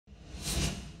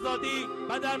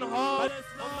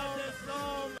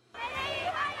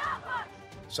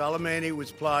Soleimani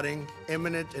was plotting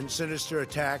imminent and sinister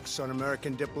attacks on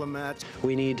American diplomats.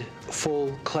 We need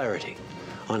full clarity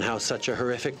on how such a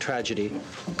horrific tragedy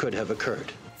could have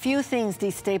occurred. Few things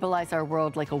destabilize our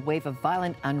world like a wave of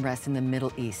violent unrest in the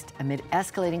Middle East. Amid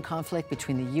escalating conflict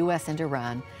between the U.S. and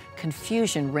Iran,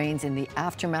 confusion reigns in the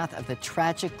aftermath of the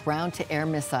tragic ground-to-air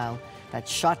missile that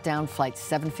shot down Flight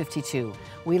 752.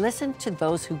 We listen to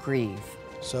those who grieve.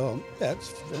 So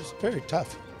that's very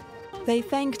tough. They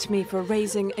thanked me for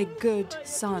raising a good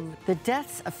son. The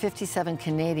deaths of 57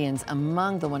 Canadians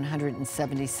among the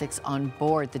 176 on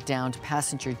board the downed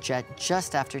passenger jet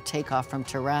just after takeoff from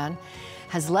Tehran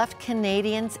has left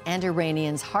Canadians and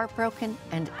Iranians heartbroken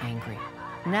and angry.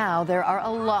 Now there are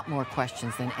a lot more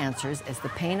questions than answers as the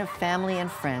pain of family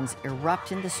and friends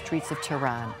erupt in the streets of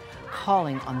Tehran,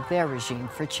 calling on their regime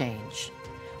for change.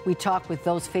 We talk with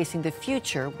those facing the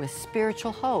future with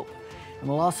spiritual hope. And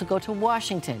we'll also go to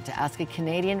Washington to ask a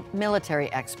Canadian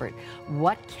military expert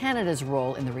what Canada's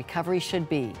role in the recovery should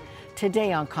be.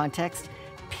 Today on Context,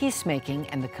 peacemaking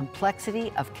and the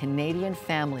complexity of Canadian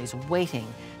families waiting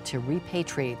to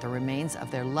repatriate the remains of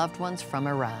their loved ones from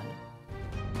Iran.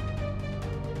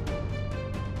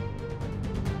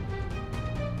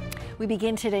 We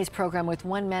begin today's program with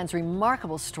one man's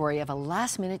remarkable story of a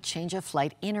last-minute change of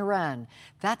flight in Iran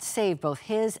that saved both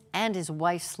his and his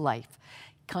wife's life.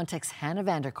 Context's Hannah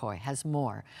Vanderkoy has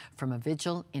more from a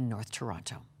vigil in North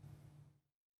Toronto.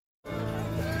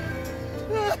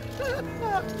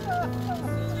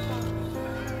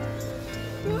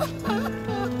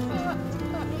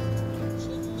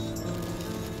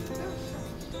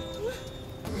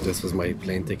 This was my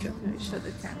plane ticket. Show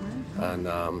the camera.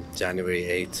 On January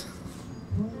 8th.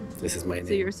 This is my name.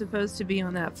 So you were supposed to be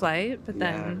on that flight, but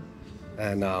then...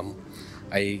 And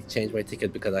I changed my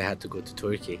ticket because I had to go to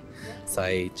Turkey. So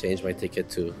I changed my ticket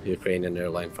to Ukrainian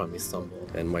airline from Istanbul.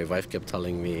 And my wife kept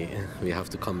telling me, we have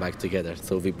to come back together.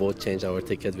 So we both changed our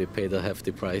ticket. We paid a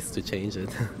hefty price to change it.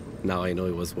 Now I know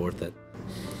it was worth it.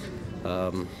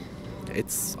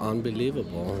 It's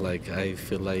unbelievable. Like, I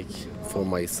feel like for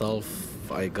myself,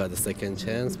 I got a second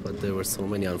chance, but there were so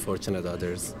many unfortunate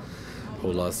others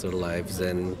who lost their lives.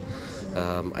 And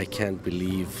I can't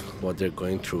believe what they're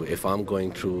going through. If I'm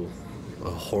going through a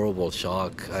horrible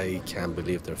shock, I can't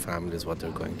believe their families, what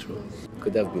they're going through.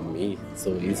 Could have been me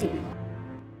so easily.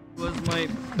 He was my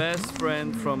best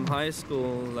friend from high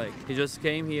school. Like, he just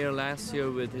came here last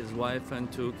year with his wife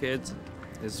and 2 kids.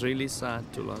 It's really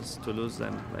sad to lose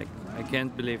them. Like, I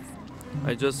can't believe.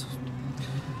 I just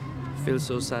feel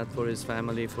so sad for his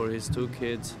family, for his 2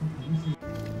 kids.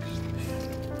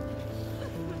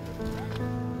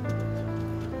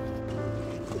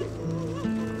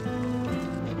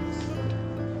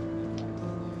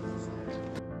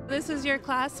 This is your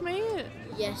classmate?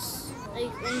 Yes,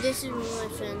 and this is my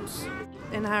friends.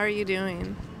 And how are you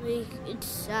doing? It's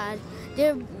sad.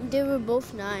 They were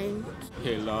both 9.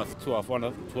 He lost two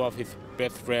of his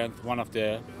best friends, one of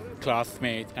the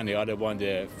classmates and the other one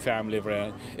the family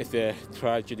friend. It's a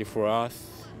tragedy for us.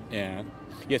 And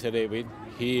yesterday when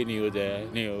he knew the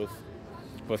news,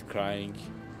 was crying.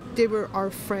 They were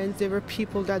our friends. They were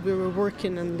people that we were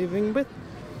working and living with.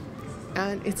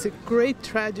 And it's a great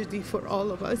tragedy for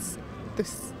all of us,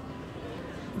 this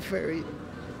very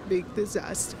big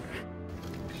disaster.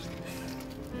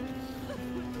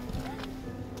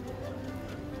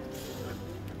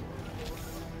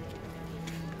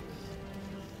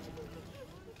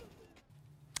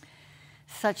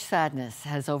 Such sadness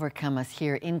has overcome us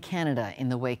here in Canada in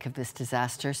the wake of this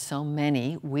disaster. So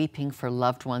many weeping for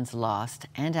loved ones lost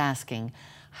and asking,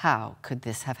 how could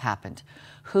this have happened?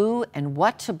 Who and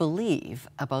what to believe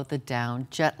about the downed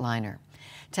jetliner?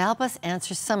 To help us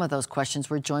answer some of those questions,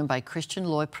 we're joined by Christian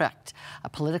Leuprecht, a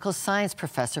political science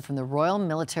professor from the Royal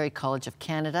Military College of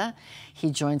Canada.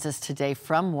 He joins us today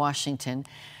from Washington.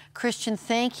 Christian,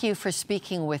 thank you for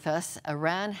speaking with us.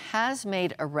 Iran has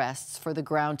made arrests for the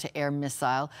ground-to-air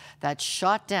missile that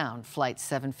shot down Flight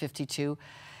 752.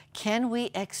 Can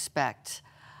we expect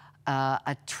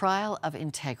a trial of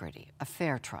integrity, a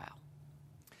fair trial?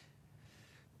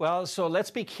 Well, so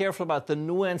let's be careful about the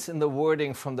nuance in the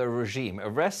wording from the regime.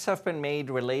 Arrests have been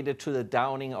made related to the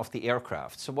downing of the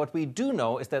aircraft. So what we do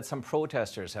know is that some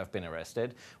protesters have been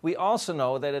arrested. We also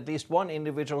know that at least one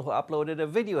individual who uploaded a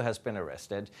video has been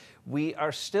arrested. We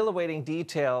are still awaiting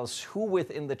details who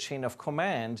within the chain of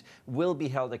command will be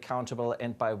held accountable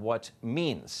and by what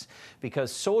means.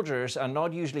 Because soldiers are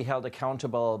not usually held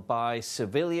accountable by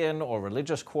civilian or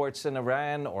religious courts in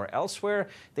Iran or elsewhere.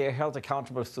 They are held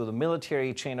accountable through the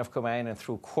military chain chain of command and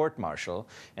through court-martial.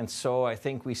 And so I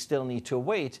think we still need to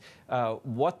await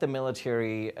what the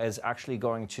military is actually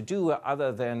going to do,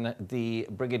 other than the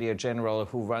Brigadier General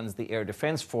who runs the Air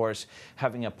Defense Force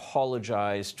having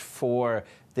apologized for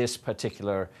this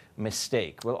particular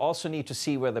mistake. We'll also need to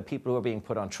see whether people who are being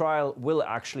put on trial will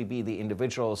actually be the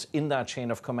individuals in that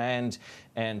chain of command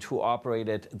and who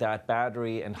operated that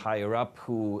battery and higher up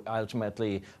who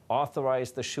ultimately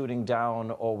authorized the shooting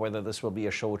down, or whether this will be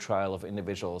a show trial of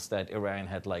individuals that Iran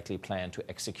had likely planned to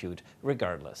execute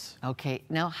regardless. Okay,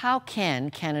 now how can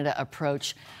Canada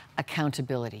approach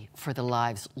accountability for the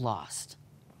lives lost?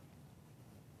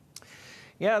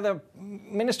 Yeah, the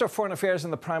Minister of Foreign Affairs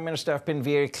and the Prime Minister have been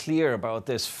very clear about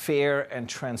this fair and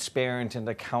transparent and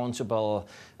accountable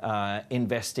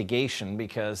investigation,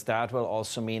 because that will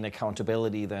also mean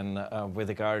accountability then with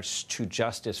regards to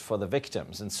justice for the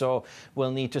victims. And so we'll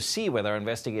need to see whether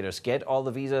investigators get all the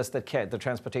visas that the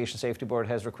Transportation Safety Board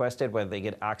has requested, whether they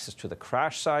get access to the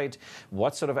crash site,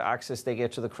 what sort of access they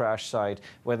get to the crash site,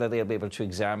 whether they'll be able to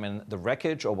examine the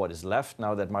wreckage or what is left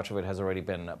now that much of it has already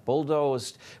been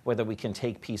bulldozed, whether we can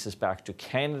take pieces back to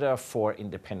Canada for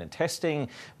independent testing,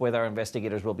 whether our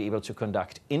investigators will be able to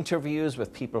conduct interviews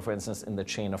with people, for instance, in the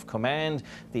chain of command,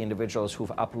 the individuals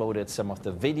who've uploaded some of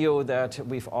the video that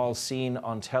we've all seen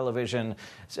on television,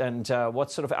 and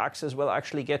what sort of access will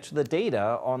actually get to the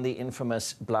data on the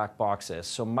infamous black boxes.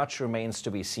 So much remains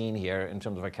to be seen here in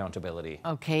terms of accountability.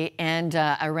 Okay, and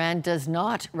Iran does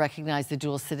not recognize the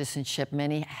dual citizenship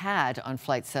many had on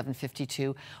Flight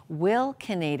 752. Will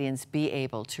Canadians be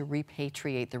able to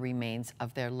repatriate the remains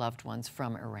of their loved ones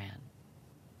from Iran?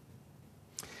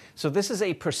 So this is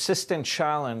a persistent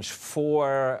challenge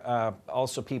for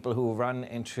also people who run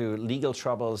into legal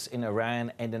troubles in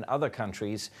Iran and in other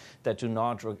countries that do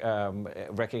not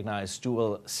recognize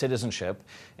dual citizenship.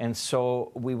 And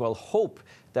so we will hope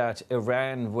that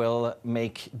Iran will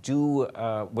make do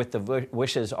with the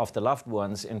wishes of the loved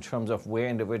ones in terms of where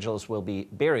individuals will be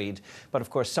buried. But of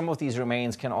course, some of these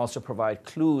remains can also provide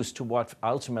clues to what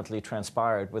ultimately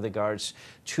transpired with regards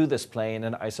to this plane.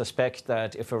 And I suspect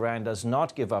that if Iran does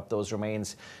not give up those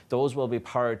remains, those will be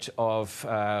part of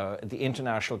the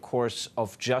international course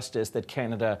of justice that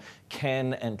Canada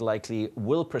can and likely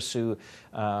will pursue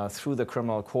through the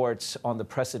criminal courts on the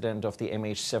precedent of the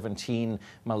MH17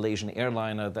 Malaysian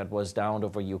airliner that was downed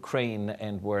over Ukraine,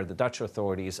 and where the Dutch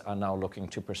authorities are now looking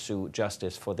to pursue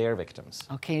justice for their victims.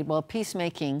 Okay, well,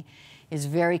 peacemaking is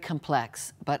very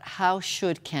complex, but how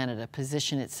should Canada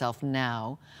position itself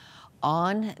now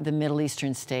on the Middle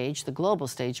Eastern stage, the global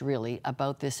stage really,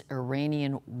 about this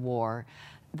Iranian war,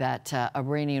 that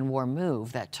Iranian war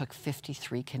move that took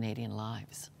 53 Canadian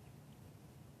lives?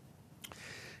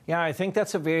 Yeah, I think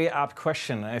that's a very apt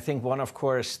question. I think one, of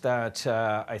course, that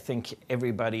I think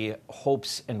everybody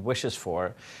hopes and wishes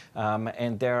for.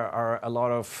 And there are a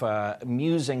lot of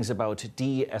musings about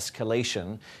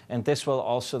de-escalation. And this will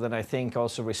also then, I think,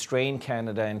 also restrain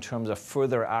Canada in terms of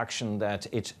further action that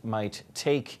it might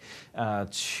take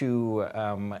to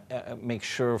make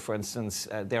sure, for instance,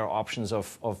 there are options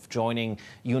of joining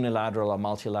unilateral or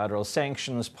multilateral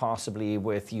sanctions, possibly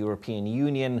with European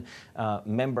Union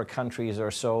member countries or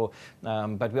so.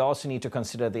 But we also need to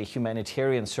consider the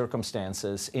humanitarian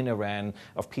circumstances in Iran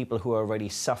of people who are already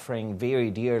suffering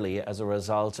very dearly as a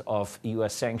result of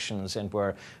U.S. sanctions, and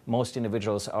where most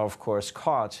individuals are, of course,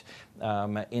 caught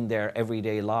in their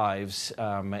everyday lives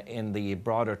in the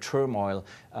broader turmoil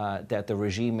that the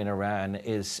regime in Iran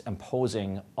is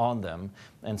imposing on them.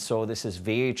 And so this is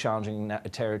very challenging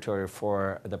territory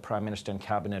for the Prime Minister and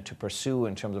Cabinet to pursue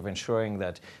in terms of ensuring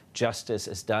that justice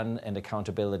is done and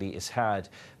accountability is had,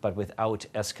 but without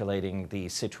escalating the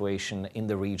situation in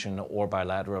the region or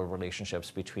bilateral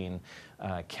relationships between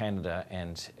Canada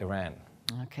and Iran.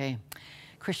 Okay.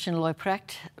 Christian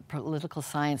Leuprecht, political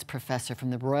science professor from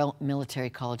the Royal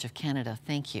Military College of Canada.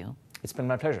 Thank you. It's been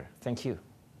my pleasure. Thank you.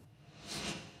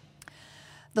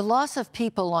 The loss of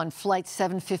people on Flight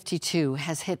 752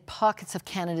 has hit pockets of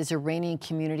Canada's Iranian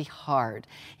community hard,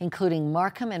 including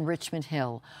Markham and Richmond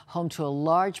Hill, home to a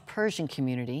large Persian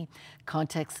community.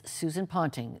 Context's Susan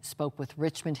Ponting spoke with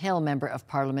Richmond Hill Member of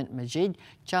Parliament Majid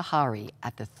Jahari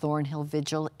at the Thornhill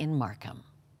Vigil in Markham.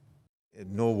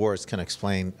 No words can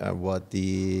explain what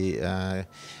the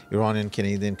Iranian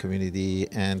Canadian community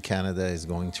and Canada is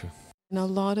going through. And a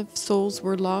lot of souls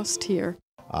were lost here.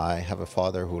 I have a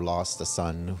father who lost a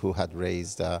son who had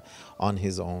raised on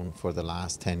his own for the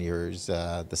last 10 years.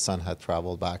 The son had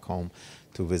traveled back home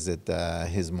to visit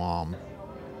his mom.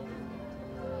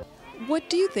 What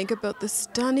do you think about the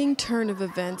stunning turn of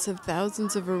events of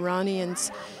thousands of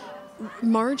Iranians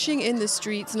marching in the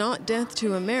streets, not death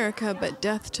to America, but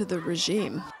death to the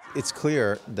regime. It's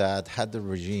clear that had the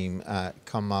regime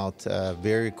come out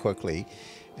very quickly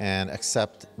and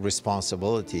accept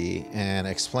responsibility and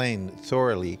explain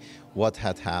thoroughly what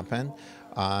had happened,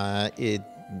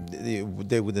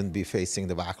 they wouldn't be facing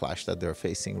the backlash that they're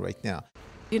facing right now.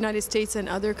 The United States and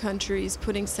other countries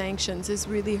putting sanctions is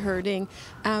really hurting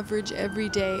average,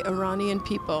 everyday Iranian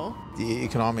people. The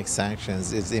economic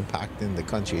sanctions is impacting the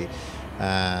country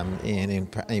and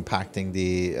impacting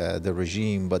the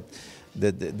regime, but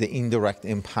the indirect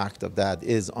impact of that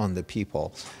is on the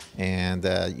people. And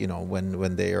you know,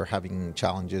 when they are having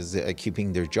challenges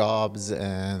keeping their jobs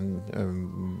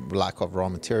and lack of raw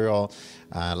material,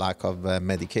 lack of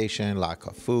medication, lack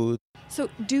of food. So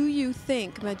do you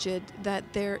think, Majid,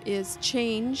 that there is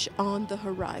change on the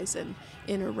horizon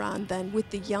in Iran then with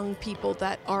the young people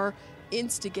that are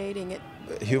instigating it?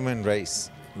 The human race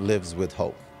lives with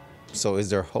hope. So is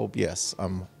there hope? Yes,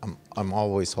 I'm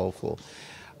always hopeful.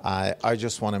 I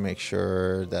just want to make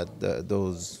sure that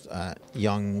those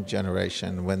young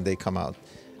generation, when they come out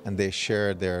and they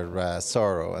share their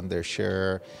sorrow and they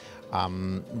share,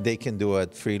 they can do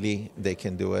it freely, they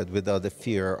can do it without the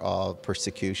fear of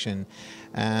persecution,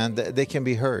 and they can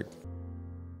be heard.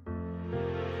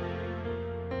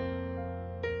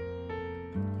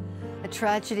 A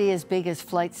tragedy as big as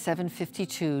Flight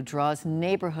 752 draws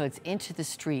neighborhoods into the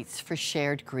streets for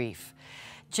shared grief.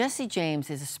 Jesse James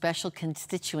is a special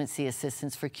constituency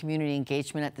assistant for community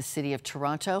engagement at the City of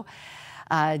Toronto.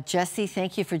 Jesse,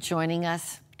 thank you for joining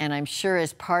us. And I'm sure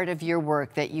as part of your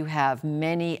work that you have,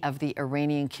 many of the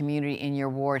Iranian community in your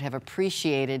ward have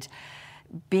appreciated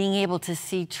being able to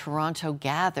see Toronto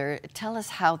gather. Tell us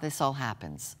how this all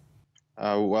happens.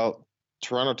 Well,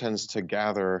 Toronto tends to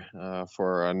gather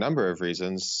for a number of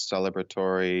reasons,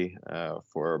 celebratory,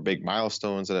 for big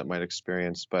milestones that it might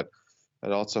experience, but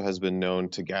it also has been known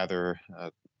to gather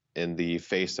in the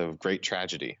face of great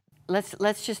tragedy.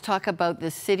 Let's just talk about the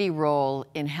city role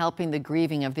in helping the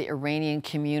grieving of the Iranian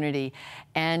community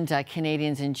and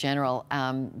Canadians in general.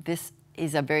 This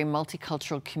is a very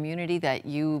multicultural community that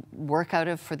you work out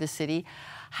of for the city.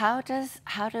 How does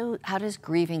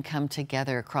grieving come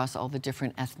together across all the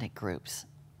different ethnic groups?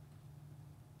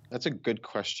 That's a good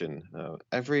question.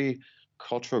 Every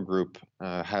cultural group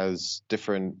has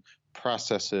different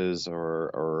processes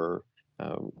or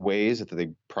ways that they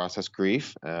process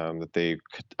grief, that they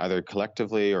either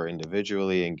collectively or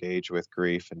individually engage with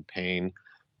grief and pain,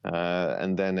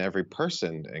 and then every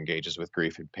person engages with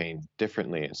grief and pain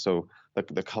differently. So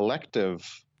the collective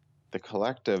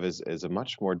is a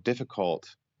much more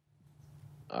difficult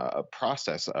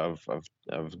process of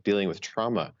dealing with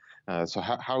trauma. So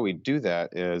how we do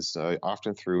that is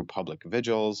often through public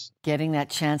vigils. Getting that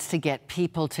chance to get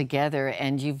people together,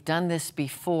 and you've done this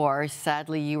before.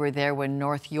 Sadly, you were there when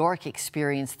North York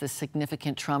experienced the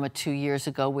significant trauma 2 years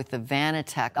ago with the van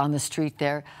attack on the street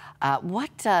there.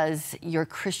 What does your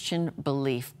Christian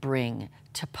belief bring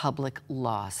to public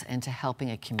loss and to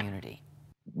helping a community?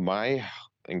 My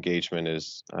engagement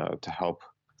is to help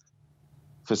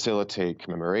facilitate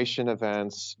commemoration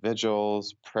events,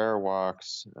 vigils, prayer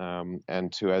walks,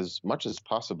 and to, as much as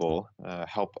possible,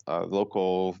 help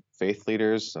local faith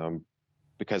leaders.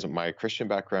 Because of my Christian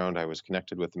background, I was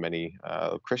connected with many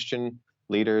Christian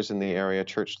leaders in the area,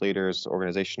 church leaders,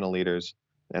 organizational leaders,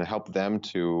 and help them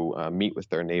to meet with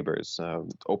their neighbors,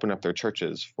 open up their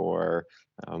churches for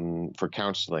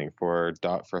counseling, for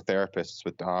therapists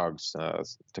with dogs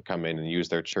to come in and use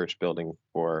their church building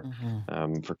for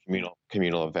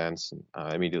communal events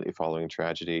immediately following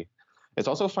tragedy. It's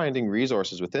also finding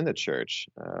resources within the church,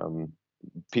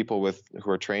 people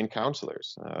who are trained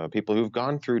counselors, people who've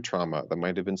gone through trauma that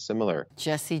might have been similar.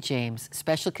 Jesse James,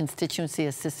 Special Constituency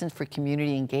Assistant for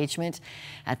Community Engagement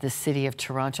at the City of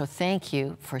Toronto. Thank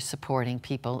you for supporting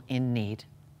people in need.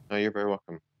 Oh, you're very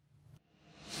welcome.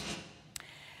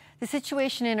 The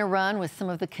situation in Iran with some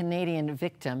of the Canadian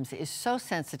victims is so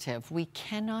sensitive, we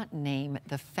cannot name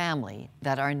the family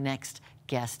that our next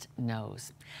guest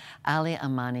knows. Ali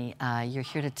Amani, you're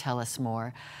here to tell us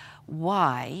more.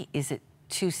 Why is it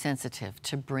too sensitive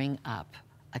to bring up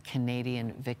a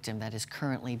Canadian victim that is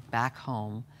currently back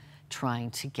home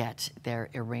trying to get their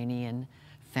Iranian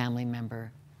family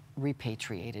member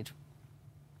repatriated?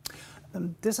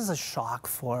 This is a shock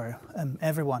for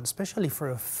everyone, especially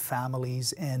for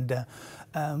families. And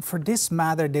for this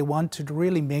matter, they want to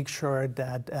really make sure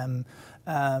that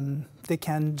they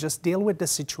can just deal with the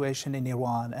situation in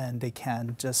Iran and they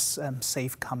can just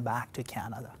safe come back to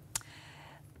Canada.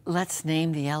 Let's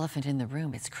name the elephant in the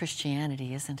room. It's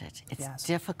Christianity, isn't it? It's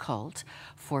difficult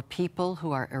for people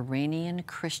who are Iranian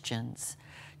Christians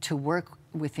to work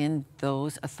within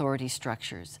those authority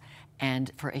structures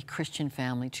and for a Christian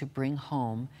family to bring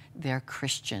home their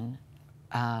Christian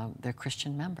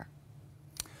member.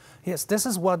 Yes, this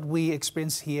is what we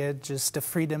experience here, just the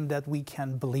freedom that we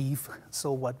can believe,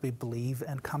 so what we believe,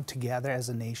 and come together as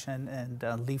a nation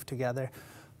and live together.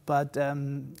 But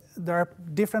there are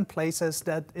different places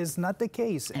that is not the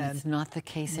case. And it's not the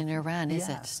case in Iran, is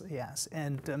it? Yes,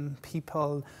 and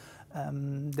people,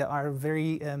 they are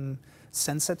very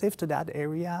sensitive to that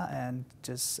area, and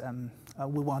just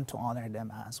we want to honor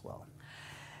them as well.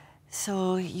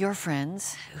 So your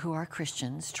friends who are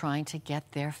Christians trying to get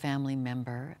their family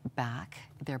member back,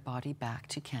 their body back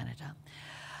to Canada,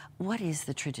 what is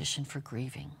the tradition for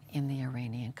grieving in the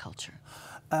Iranian culture?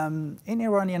 In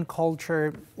Iranian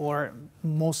culture, or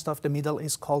most of the Middle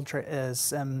East culture,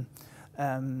 is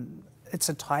it's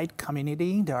a tight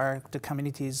community. The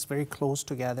community is very close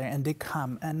together, and they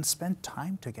come and spend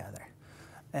time together.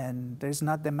 And there's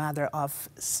not the matter of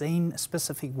saying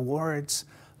specific words,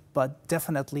 but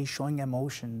definitely showing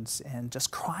emotions and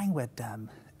just crying with them.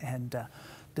 And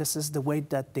this is the way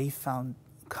that they found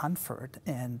comfort.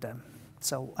 And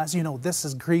so, as you know,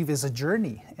 grief is a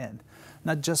journey, and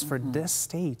not just for this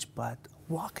stage, but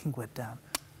walking with them.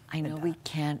 I know we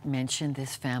can't mention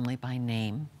this family by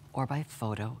name or by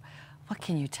photo. What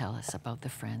can you tell us about the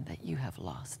friend that you have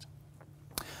lost?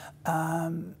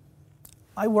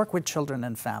 I work with children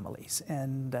and families,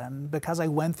 and because I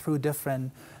went through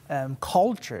different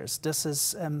cultures, this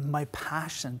is my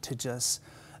passion to just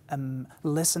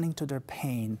listening to their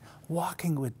pain,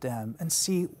 walking with them, and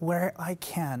see where I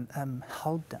can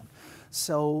help them.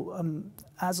 So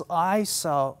as I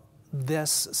saw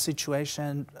this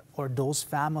situation or those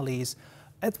families,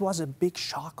 it was a big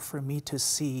shock for me to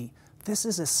see this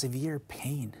is a severe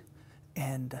pain,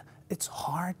 and it's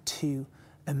hard to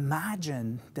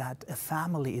imagine that a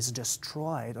family is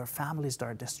destroyed or families that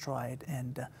are destroyed.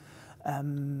 And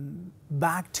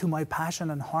back to my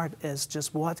passion and heart is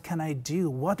just what can I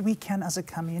do, what we can as a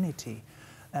community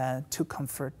to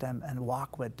comfort them and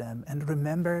walk with them and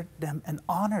remember them and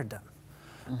honor them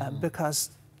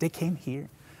because they came here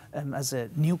as a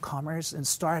newcomers and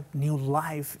start new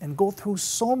life and go through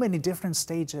so many different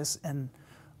stages, and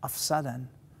of sudden,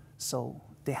 so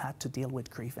they had to deal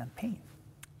with grief and pain.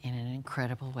 In an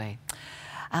incredible way.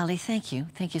 Ali, thank you.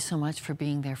 Thank you so much for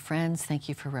being their friends. Thank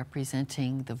you for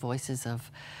representing the voices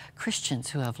of Christians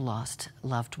who have lost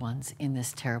loved ones in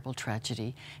this terrible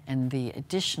tragedy and the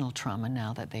additional trauma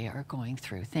now that they are going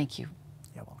through. Thank you.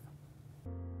 You're welcome.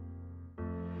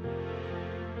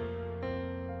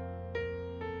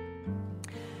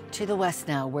 To the west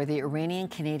now, where the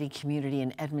Iranian-Canadian community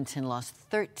in Edmonton lost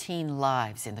 13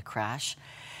 lives in the crash.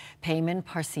 Payman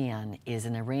Parsian is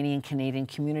an Iranian-Canadian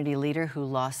community leader who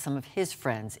lost some of his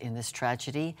friends in this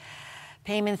tragedy.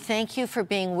 Payman, thank you for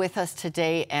being with us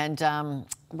today, and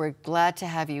we're glad to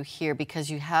have you here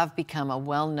because you have become a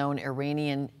well-known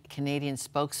Iranian-Canadian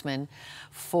spokesman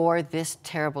for this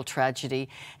terrible tragedy,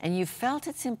 and you felt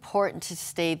it's important to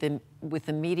stay with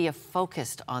the media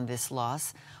focused on this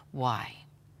loss. Why?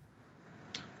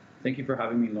 Thank you for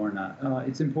having me, Lorna.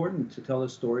 It's important to tell the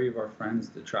story of our friends,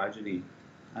 the tragedy,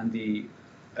 and the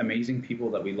amazing people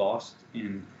that we lost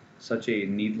in such a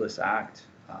needless act.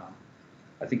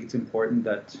 I think it's important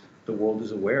that the world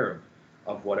is aware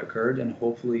of what occurred, and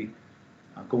hopefully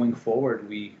going forward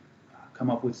we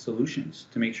come up with solutions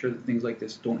to make sure that things like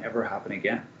this don't ever happen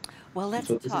again. Well,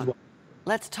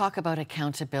 let's talk about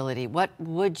accountability. What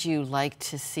would you like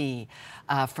to see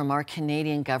from our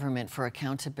Canadian government for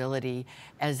accountability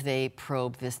as they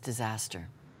probe this disaster?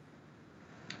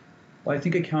 Well, I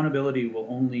think accountability will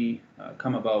only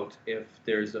come about if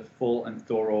there's a full and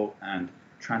thorough and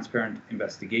transparent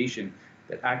investigation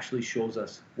that actually shows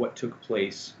us what took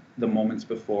place the moments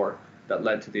before that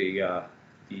led to the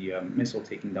missile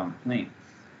taking down the plane.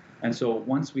 And so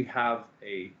once we have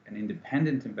an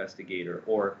independent investigator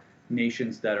or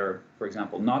nations that are, for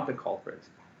example, not the culprit,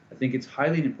 I think it's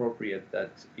highly inappropriate that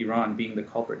Iran, being the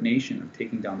culprit nation of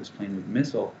taking down this plane with a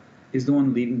missile, is the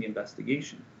one leading the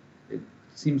investigation. It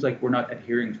seems like we're not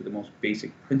adhering to the most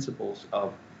basic principles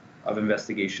of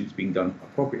investigations being done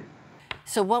appropriately.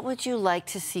 So what would you like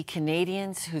to see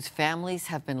Canadians whose families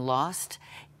have been lost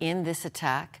in this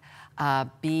attack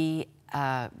be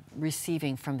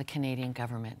receiving from the Canadian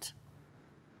government?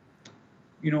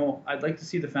 You know, I'd like to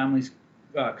see the families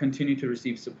continue to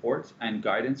receive support and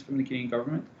guidance from the Canadian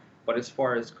government, but as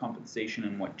far as compensation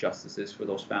and what justice is for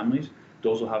those families,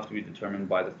 those will have to be determined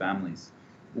by the families.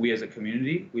 We as a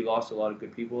community, we lost a lot of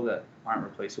good people that aren't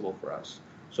replaceable for us.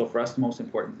 So for us, the most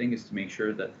important thing is to make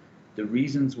sure that the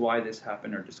reasons why this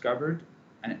happened are discovered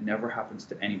and it never happens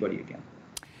to anybody again.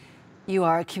 You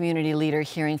are a community leader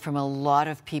hearing from a lot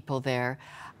of people there.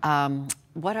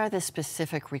 What are the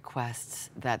specific requests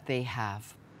that they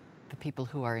have, the people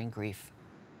who are in grief?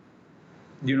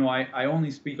 You know, I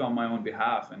only speak on my own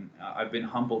behalf, and I've been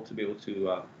humbled to be able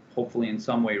to hopefully in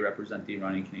some way represent the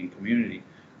Iranian Canadian community.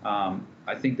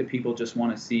 I think that people just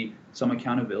want to see some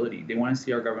accountability. They want to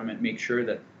see our government make sure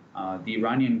that the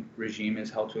Iranian regime is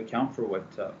held to account for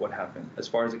what happened. As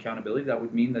far as accountability, that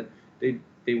would mean that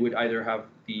they would either have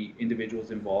the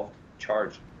individuals involved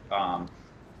charged.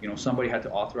 You know, somebody had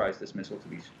to authorize this missile to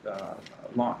be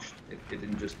launched. It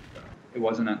didn't just, it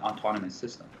wasn't an autonomous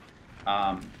system.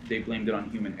 They blamed it on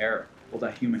human error. Well,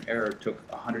 that human error took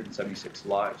 176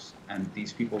 lives, and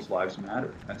these people's lives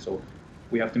matter. And so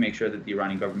we have to make sure that the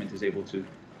Iranian government is able to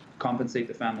compensate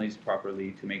the families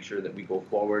properly, to make sure that we go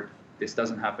forward. This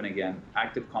doesn't happen again.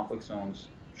 Active conflict zones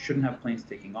shouldn't have planes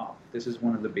taking off. This is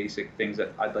one of the basic things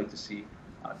that I'd like to see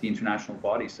the international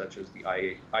bodies such as the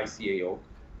ICAO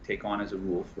take on as a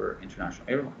rule for international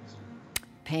airlines.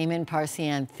 Payman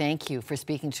Parsian, thank you for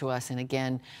speaking to us. And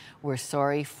again, we're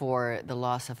sorry for the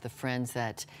loss of the friends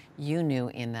that you knew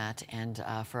in that, and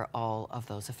for all of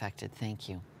those affected. Thank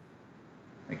you.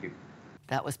 Thank you.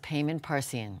 That was Payman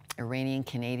Parsian, Iranian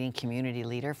Canadian community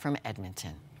leader from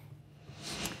Edmonton.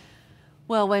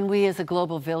 Well, when we as a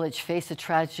global village face a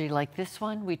tragedy like this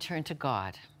one, we turn to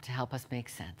God to help us make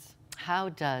sense. How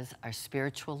does our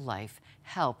spiritual life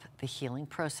help the healing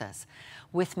process?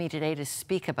 With me today to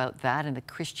speak about that and the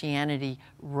Christianity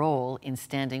role in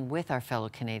standing with our fellow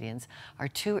Canadians are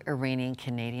two Iranian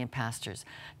Canadian pastors,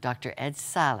 Dr. Ed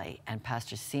Saleh and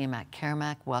Pastor Siamak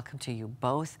Karamak. Welcome to you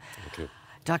both. Thank you.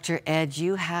 Dr. Ed,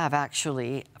 you have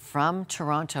actually, from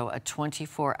Toronto, a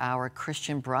 24-hour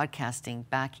Christian broadcasting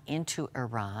back into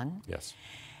Iran. Yes.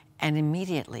 And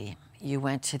immediately you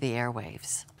went to the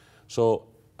airwaves. So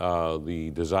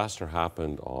the disaster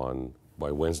happened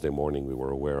by Wednesday morning. We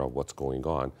were aware of what's going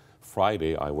on.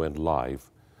 Friday, I went live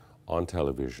on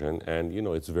television, and you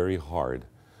know, it's very hard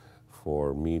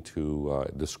for me to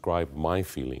describe my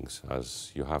feelings,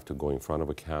 as you have to go in front of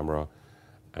a camera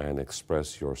and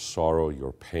express your sorrow,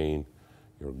 your pain,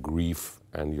 your grief,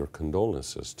 and your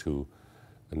condolences to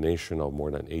a nation of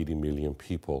more than 80 million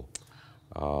people.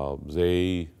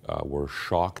 They were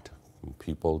shocked.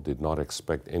 People did not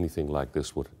expect anything like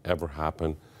this would ever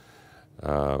happen.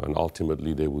 And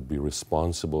ultimately, they would be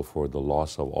responsible for the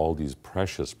loss of all these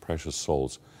precious, precious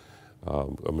souls,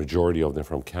 a majority of them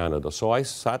from Canada. So I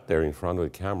sat there in front of the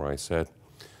camera. I said,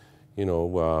 you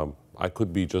know, I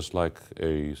could be just like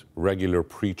a regular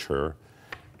preacher,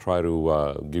 try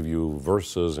to give you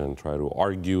verses and try to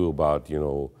argue about, you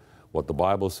know, what the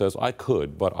Bible says. I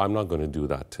could, but I'm not going to do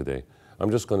that today. I'm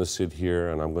just going to sit here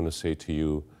and I'm going to say to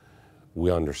you,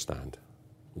 we understand.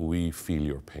 We feel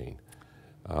your pain.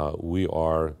 We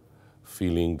are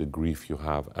feeling the grief you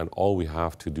have, and all we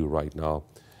have to do right now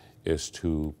is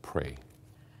to pray.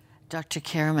 Dr.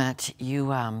 Karamat,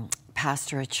 you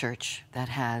pastor a church that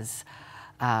has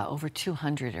over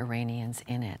 200 Iranians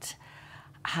in it.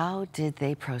 How did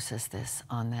they process this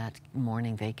on that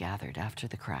morning they gathered after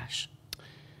the crash?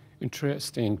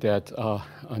 Interesting that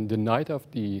on the night of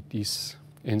these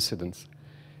incidents,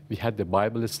 we had the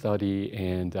Bible study,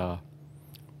 and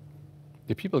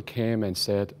the people came and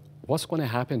said, what's going to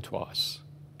happen to us?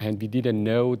 And we didn't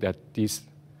know that this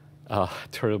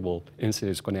terrible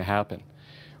incident is going to happen.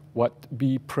 What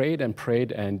we prayed,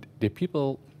 and the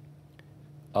people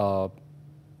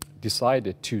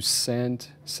decided to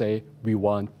say, we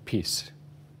want peace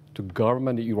to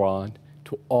government of Iran,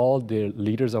 to all the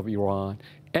leaders of Iran,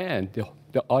 and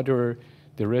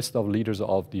the rest of leaders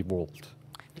of the world.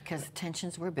 Because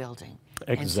tensions were building.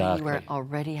 Exactly. And so you were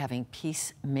already having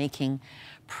peacemaking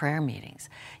prayer meetings.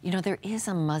 You know, there is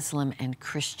a Muslim and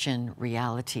Christian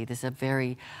reality. There's a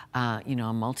very, you know,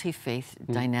 a multi-faith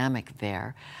dynamic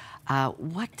there.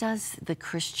 What does the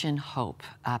Christian hope,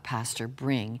 Pastor,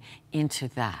 bring into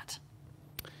that?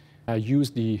 I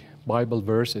used the Bible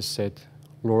verses, said,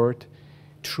 Lord,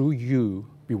 through you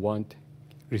we want to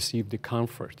receive the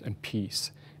comfort and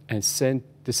peace, and send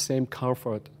the same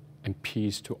comfort and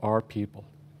peace to our people,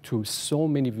 to so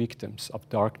many victims of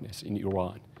darkness in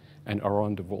Iran and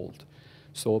around the world.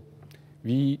 So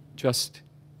we just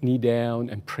knee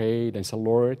down and prayed and said,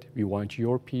 Lord, we want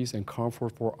your peace and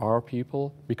comfort for our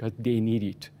people because they need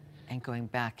it. And going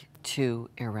back to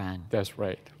Iran. That's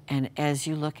right. And as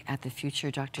you look at the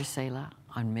future, Dr. Saleh,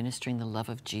 on ministering the love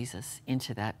of Jesus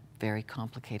into that very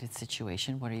complicated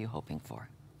situation, what are you hoping for?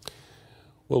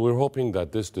 Well, we're hoping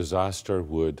that this disaster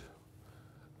would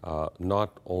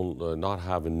not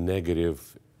have a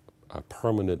negative,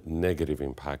 permanent negative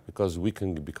impact, because we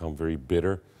can become very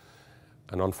bitter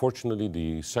And unfortunately,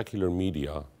 the secular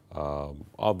media,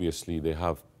 obviously, they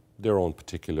have their own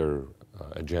particular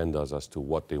agendas as to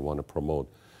what they want to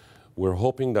promote. We're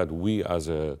hoping that we, as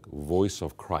a voice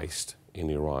of Christ in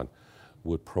Iran,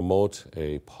 would promote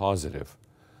a positive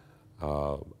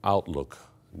outlook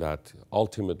that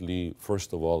ultimately,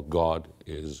 first of all, God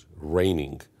is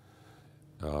reigning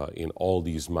in all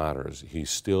these matters. He's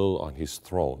still on his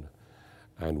throne.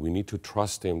 And we need to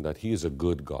trust him that he is a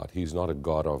good God. He's not a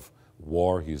God of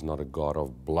war. He's not a God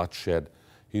of bloodshed.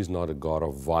 He's not a God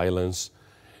of violence.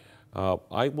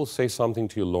 I will say something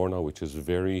to you, Lorna, which is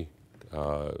very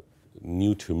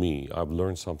new to me. I've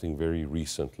learned something very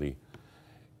recently.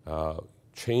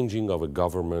 Changing of a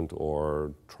government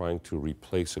or trying to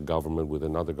replace a government with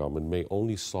another government may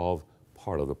only solve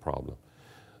part of the problem.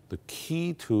 The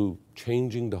key to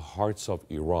changing the hearts of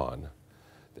Iran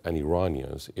and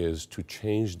Iranians is to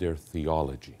change their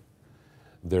theology.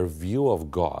 Their view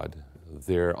of God,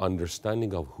 their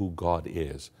understanding of who God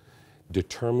is,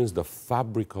 determines the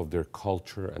fabric of their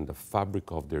culture and the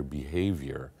fabric of their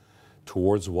behavior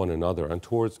towards one another and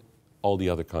towards all the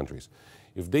other countries.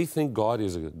 If they think God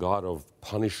is a God of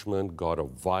punishment, God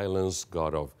of violence,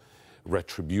 God of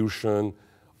retribution,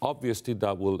 obviously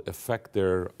that will affect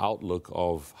their outlook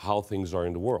of how things are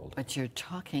in the world. But you're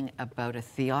talking about a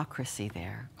theocracy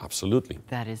there. Absolutely.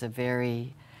 That is a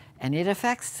very, and it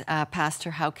affects,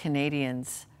 Pastor, how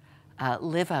Canadians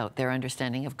live out their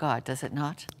understanding of God, does it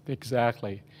not?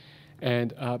 Exactly.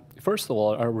 And first of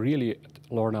all,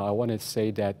 Lorna, I want to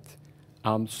say that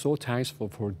I'm so thankful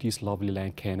for this lovely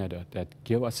land, Canada, that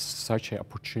give us such an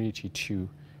opportunity to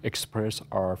express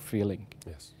our feeling.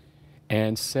 Yes.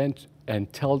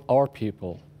 And tell our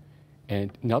people,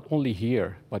 and not only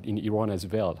here, but in Iran as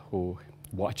well, who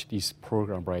watch this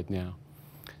program right now,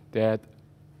 that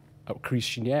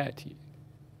Christianity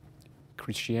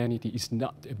is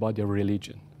not about a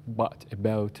religion, but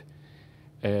about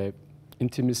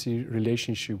intimacy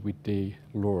relationship with the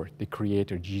Lord, the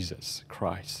Creator, Jesus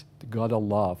Christ, the God of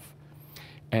love.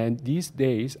 And these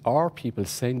days, our people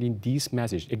sending this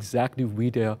message exactly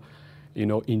with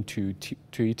into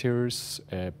Twitters,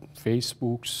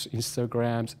 Facebooks,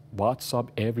 Instagrams, WhatsApp,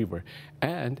 everywhere.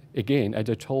 And again, as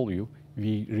I told you,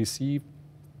 we receive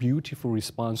beautiful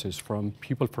responses from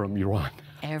people from Iran.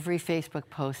 Every Facebook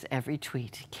post, every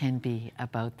tweet can be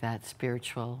about that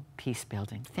spiritual peace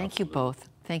building. Thank you both.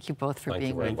 Thank you both for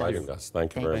being with us. Thank you for inviting us.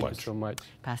 Thank you very much. Thank you so much.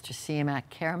 Pastor Siamak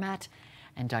Karamat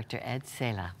and Dr. Ed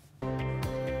Sela.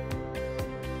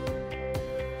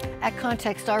 At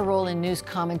Context, our role in news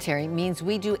commentary means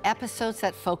we do episodes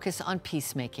that focus on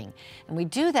peacemaking. And we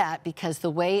do that because the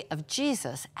way of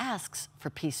Jesus asks for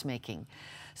peacemaking.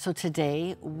 So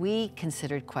today, we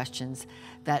considered questions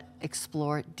that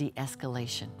explore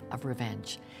de-escalation of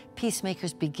revenge.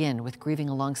 Peacemakers begin with grieving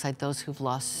alongside those who've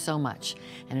lost so much.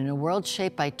 And in a world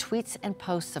shaped by tweets and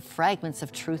posts of fragments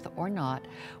of truth or not,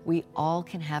 we all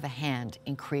can have a hand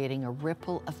in creating a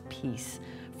ripple of peace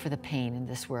for the pain in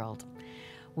this world.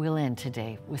 We'll end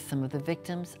today with some of the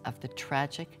victims of the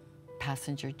tragic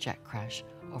passenger jet crash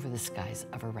over the skies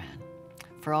of Iran.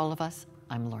 For all of us,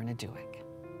 I'm Lorna Dueck.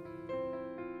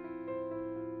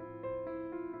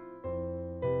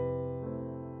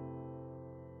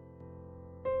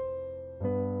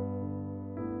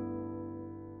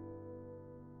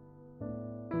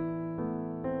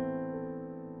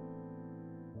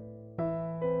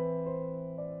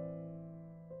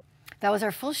 That was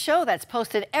our full show. That's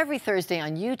posted every Thursday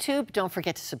on YouTube. Don't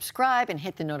forget to subscribe and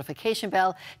hit the notification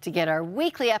bell to get our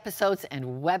weekly episodes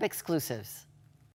and web exclusives.